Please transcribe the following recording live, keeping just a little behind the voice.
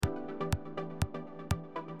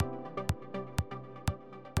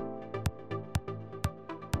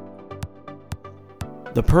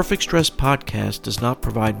The Perfect Stress podcast does not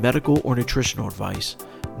provide medical or nutritional advice,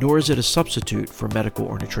 nor is it a substitute for medical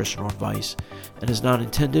or nutritional advice, and is not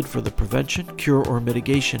intended for the prevention, cure, or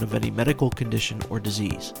mitigation of any medical condition or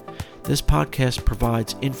disease. This podcast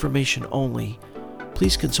provides information only.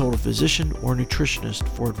 Please consult a physician or nutritionist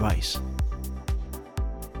for advice.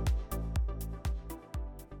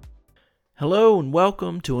 Hello and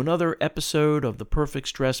welcome to another episode of the Perfect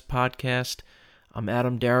Stress podcast. I'm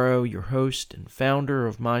Adam Darrow, your host and founder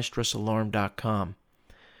of MyStressAlarm.com.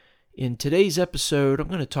 In today's episode, I'm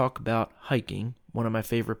going to talk about hiking, one of my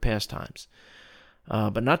favorite pastimes.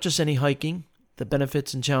 But not just any hiking, the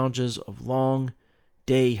benefits and challenges of long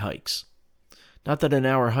day hikes. Not that an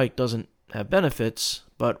hour hike doesn't have benefits,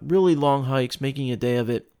 but really long hikes, making a day of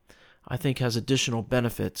it, I think has additional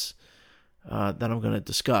benefits that I'm going to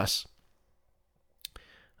discuss.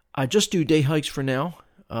 I just do day hikes for now.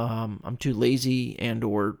 I'm too lazy and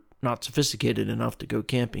or not sophisticated enough to go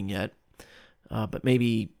camping yet, but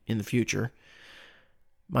maybe in the future.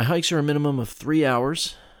 My hikes are a minimum of 3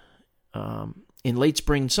 hours. In late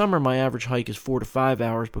spring and summer, my average hike is 4 to 5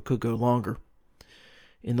 hours, but could go longer.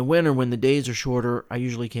 In the winter, when the days are shorter, I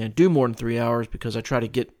usually can't do more than 3 hours because I try to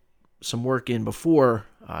get some work in before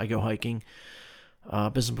I go hiking.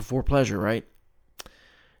 Business before pleasure, right?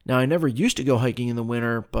 Now, I never used to go hiking in the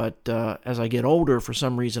winter, but as I get older, for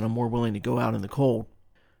some reason, I'm more willing to go out in the cold.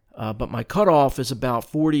 But my cutoff is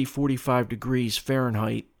about 40-45 degrees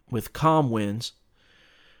Fahrenheit with calm winds,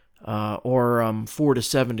 or 4 to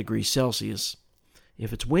 7 degrees Celsius.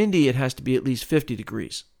 If it's windy, it has to be at least 50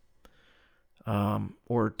 degrees,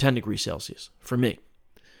 or 10 degrees Celsius for me.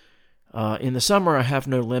 In the summer, I have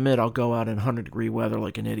no limit. I'll go out in 100-degree weather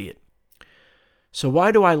like an idiot. So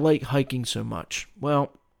why do I like hiking so much?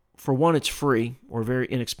 Well, for one, it's free or very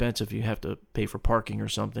inexpensive. You have to pay for parking or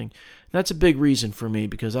something. That's a big reason for me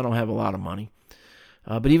because I don't have a lot of money.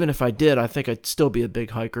 But even if I did, I think I'd still be a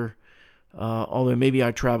big hiker. Although maybe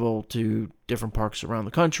I travel to different parks around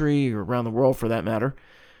the country or around the world for that matter.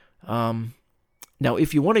 Now,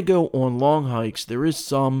 if you want to go on long hikes, there is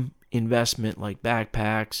some investment like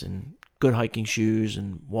backpacks and good hiking shoes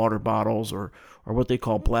and water bottles or what they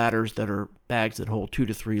call bladders that are bags that hold 2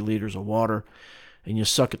 to 3 liters of water. And you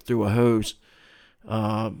suck it through a hose.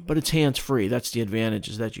 But it's hands-free. That's the advantage,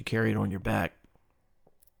 is that you carry it on your back.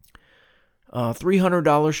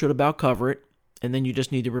 $300 should about cover it, and then you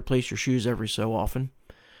just need to replace your shoes every so often.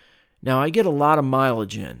 Now, I get a lot of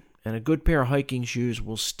mileage in, and a good pair of hiking shoes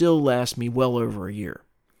will still last me well over a year.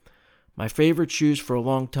 My favorite shoes for a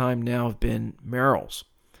long time now have been Merrell's,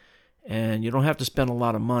 and you don't have to spend a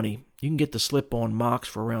lot of money. You can get the slip-on Mocs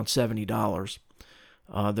for around $70.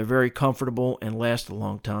 They're very comfortable and last a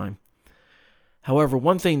long time. However,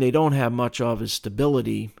 one thing they don't have much of is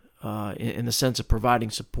stability in the sense of providing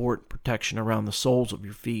support and protection around the soles of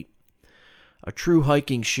your feet. A true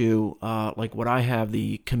hiking shoe, like what I have,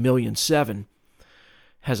 the Chameleon 7,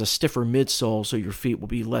 has a stiffer midsole so your feet will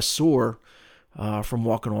be less sore from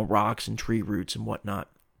walking on rocks and tree roots and whatnot.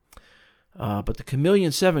 But the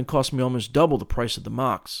Chameleon 7 cost me almost double the price of the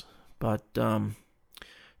Mocs. But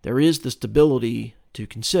there is the stability to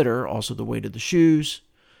consider, also the weight of the shoes,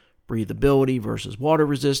 breathability versus water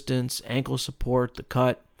resistance, ankle support, the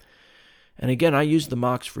cut. And again, I used the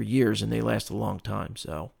Mocs for years and they last a long time.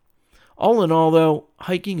 So all in all, though,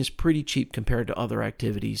 hiking is pretty cheap compared to other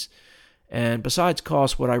activities. And besides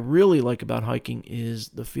cost, what I really like about hiking is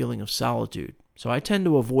the feeling of solitude. So I tend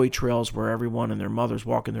to avoid trails where everyone and their mother's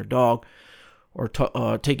walking their dog or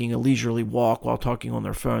taking a leisurely walk while talking on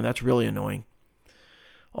their phone. That's really annoying.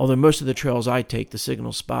 Although most of the trails I take, the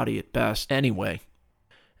signal's spotty at best anyway.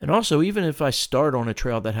 And also, even if I start on a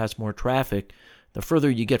trail that has more traffic, the further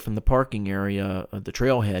you get from the parking area of the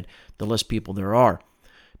trailhead, the less people there are.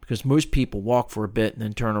 Because most people walk for a bit and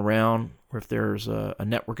then turn around, or if there's a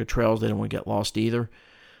network of trails, they don't want to get lost either.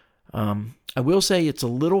 I will say it's a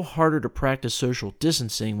little harder to practice social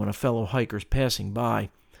distancing when a fellow hiker's passing by,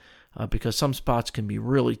 because some spots can be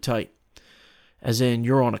really tight, as in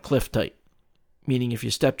you're on a cliff tight. Meaning if you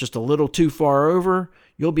step just a little too far over,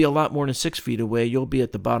 you'll be a lot more than 6 feet away. You'll be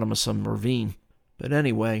at the bottom of some ravine. But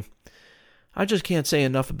anyway, I just can't say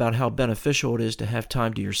enough about how beneficial it is to have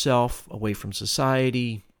time to yourself, away from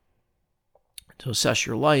society, to assess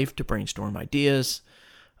your life, to brainstorm ideas,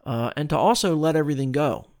 and to also let everything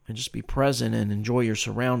go and just be present and enjoy your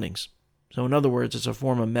surroundings. So in other words, it's a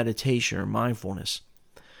form of meditation or mindfulness.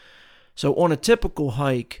 So on a typical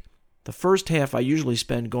hike, the first half I usually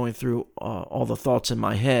spend going through all the thoughts in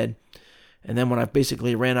my head, and then when I've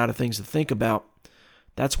basically ran out of things to think about,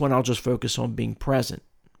 that's when I'll just focus on being present,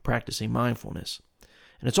 practicing mindfulness.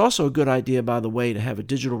 And it's also a good idea, by the way, to have a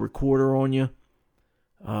digital recorder on you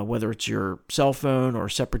whether it's your cell phone or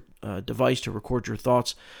a separate device to record your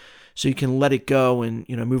thoughts, so you can let it go and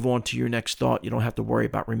move on to your next thought. You don't have to worry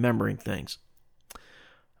about remembering things.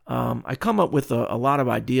 I come up with a lot of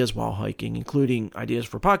ideas while hiking, including ideas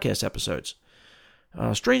for podcast episodes.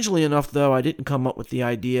 Strangely enough, though, I didn't come up with the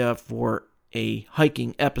idea for a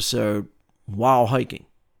hiking episode while hiking.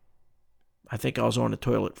 I think I was on the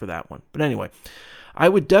toilet for that one. But anyway, I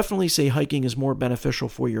would definitely say hiking is more beneficial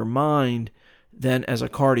for your mind than as a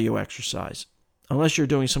cardio exercise, unless you're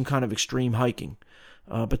doing some kind of extreme hiking.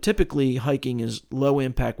 But typically, hiking is low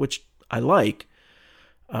impact, which I like,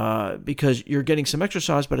 because you're getting some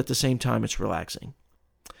exercise, but at the same time, it's relaxing.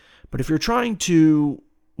 But if you're trying to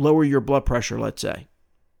lower your blood pressure, let's say,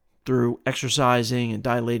 through exercising and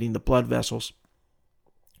dilating the blood vessels,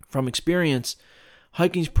 from experience,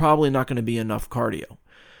 hiking's probably not going to be enough cardio.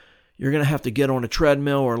 You're going to have to get on a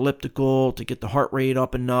treadmill or elliptical to get the heart rate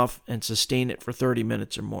up enough and sustain it for 30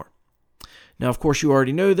 minutes or more. Now, of course, you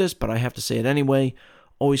already know this, but I have to say it anyway.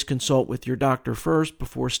 Always consult with your doctor first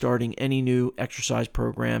before starting any new exercise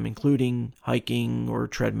program, including hiking or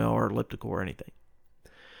treadmill or elliptical or anything.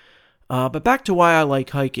 But back to why I like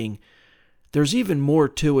hiking, there's even more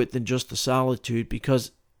to it than just the solitude,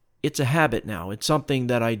 because it's a habit now. It's something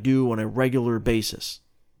that I do on a regular basis.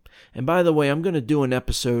 And by the way, I'm going to do an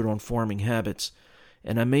episode on forming habits,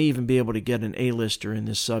 and I may even be able to get an A-lister in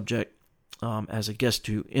this subject as a guest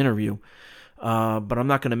to interview. But I'm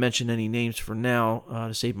not going to mention any names for now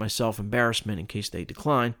to save myself embarrassment in case they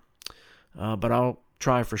decline. But I'll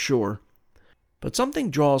try for sure. But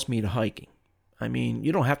something draws me to hiking. I mean,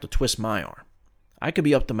 you don't have to twist my arm. I could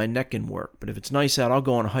be up to my neck in work, but if it's nice out, I'll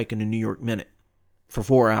go on a hike in the New York Minute for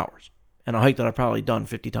 4 hours. And a hike that I've probably done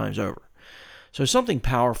 50 times over. So something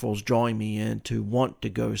powerful is drawing me in to want to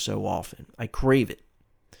go so often. I crave it.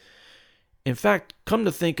 In fact, come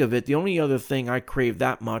to think of it, the only other thing I crave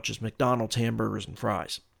that much is McDonald's hamburgers and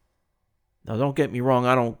fries. Now, don't get me wrong,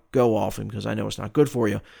 I don't go often because I know it's not good for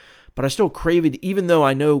you, but I still crave it, even though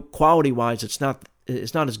I know quality-wise it's not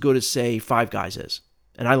as good as, say, Five Guys is.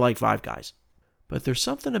 And I like Five Guys. But there's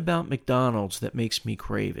something about McDonald's that makes me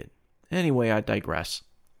crave it. Anyway, I digress.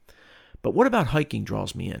 But what about hiking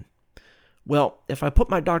draws me in? Well, if I put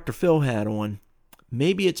my Dr. Phil hat on,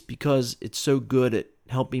 maybe it's because it's so good at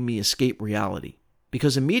helping me escape reality.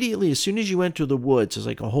 Because immediately, as soon as you enter the woods, it's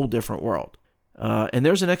like a whole different world. And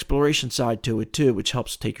there's an exploration side to it too, which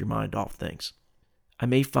helps take your mind off things. I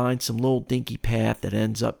may find some little dinky path that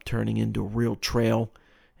ends up turning into a real trail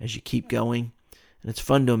as you keep going. And it's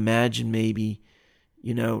fun to imagine maybe,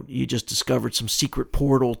 you just discovered some secret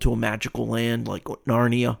portal to a magical land like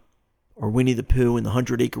Narnia or Winnie the Pooh in the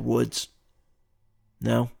 100-Acre Woods.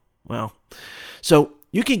 No? Well, so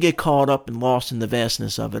you can get caught up and lost in the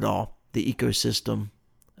vastness of it all, the ecosystem.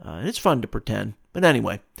 And it's fun to pretend. But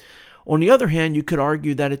anyway, on the other hand, you could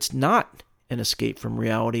argue that it's not an escape from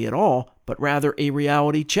reality at all, but rather a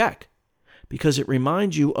reality check, because it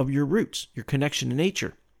reminds you of your roots, your connection to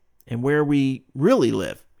nature, and where we really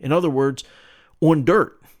live. In other words, on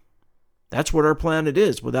dirt. That's what our planet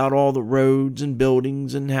is, without all the roads and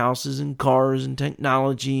buildings and houses and cars and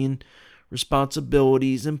technology and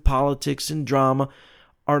responsibilities and politics and drama.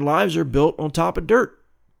 Our lives are built on top of dirt.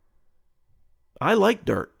 I like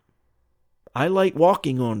dirt. I like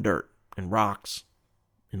walking on dirt and rocks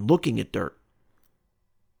and looking at dirt.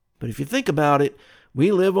 But if you think about it,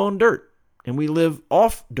 we live on dirt and we live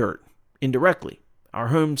off dirt indirectly. Our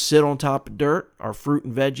homes sit on top of dirt. Our fruit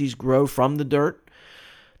and veggies grow from the dirt.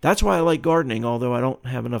 That's why I like gardening, although I don't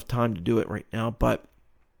have enough time to do it right now. But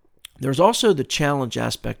there's also the challenge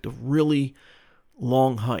aspect of really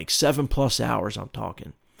long hikes, 7+ hours I'm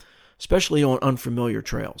talking, especially on unfamiliar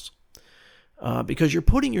trails. Because you're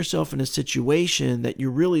putting yourself in a situation that you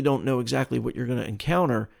really don't know exactly what you're going to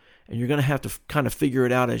encounter, and you're going to have to kind of figure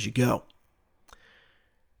it out as you go.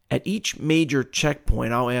 At each major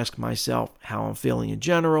checkpoint, I'll ask myself how I'm feeling in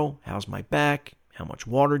general, how's my back, how much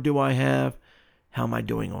water do I have, how am I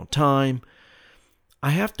doing on time. I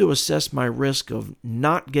have to assess my risk of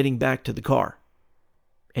not getting back to the car.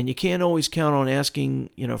 And you can't always count on asking,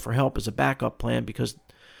 for help as a backup plan, because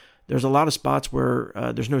there's a lot of spots where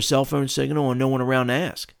there's no cell phone signal and no one around to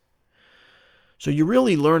ask. So you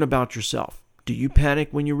really learn about yourself. Do you panic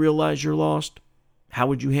when you realize you're lost? How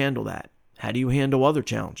would you handle that? How do you handle other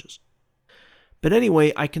challenges? But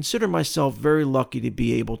anyway, I consider myself very lucky to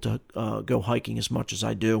be able to go hiking as much as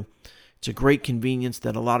I do. It's a great convenience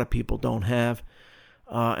that a lot of people don't have.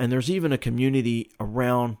 And there's even a community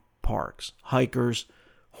around parks, hikers,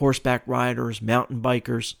 horseback riders, mountain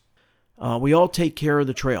bikers. We all take care of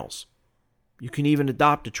the trails. You can even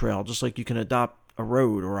adopt a trail, just like you can adopt a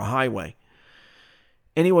road or a highway.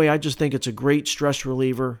 Anyway, I just think it's a great stress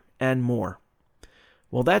reliever and more.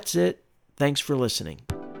 Well, that's it. Thanks for listening.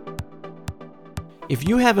 If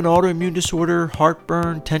you have an autoimmune disorder,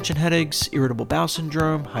 heartburn, tension headaches, irritable bowel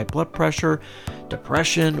syndrome, high blood pressure,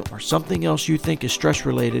 depression, or something else you think is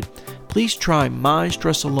stress-related, please try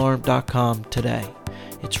MyStressAlarm.com today.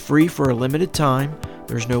 It's free for a limited time,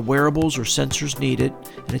 there's no wearables or sensors needed,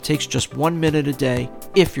 and it takes just 1 minute a day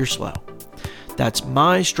if you're slow. That's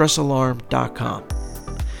MyStressAlarm.com.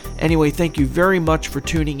 Anyway, thank you very much for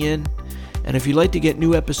tuning in, and if you'd like to get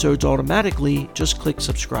new episodes automatically, just click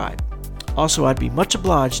subscribe. Also, I'd be much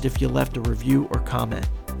obliged if you left a review or comment.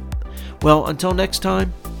 Well, until next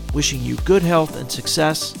time, wishing you good health and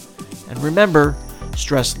success, and remember,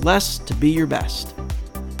 stress less to be your best.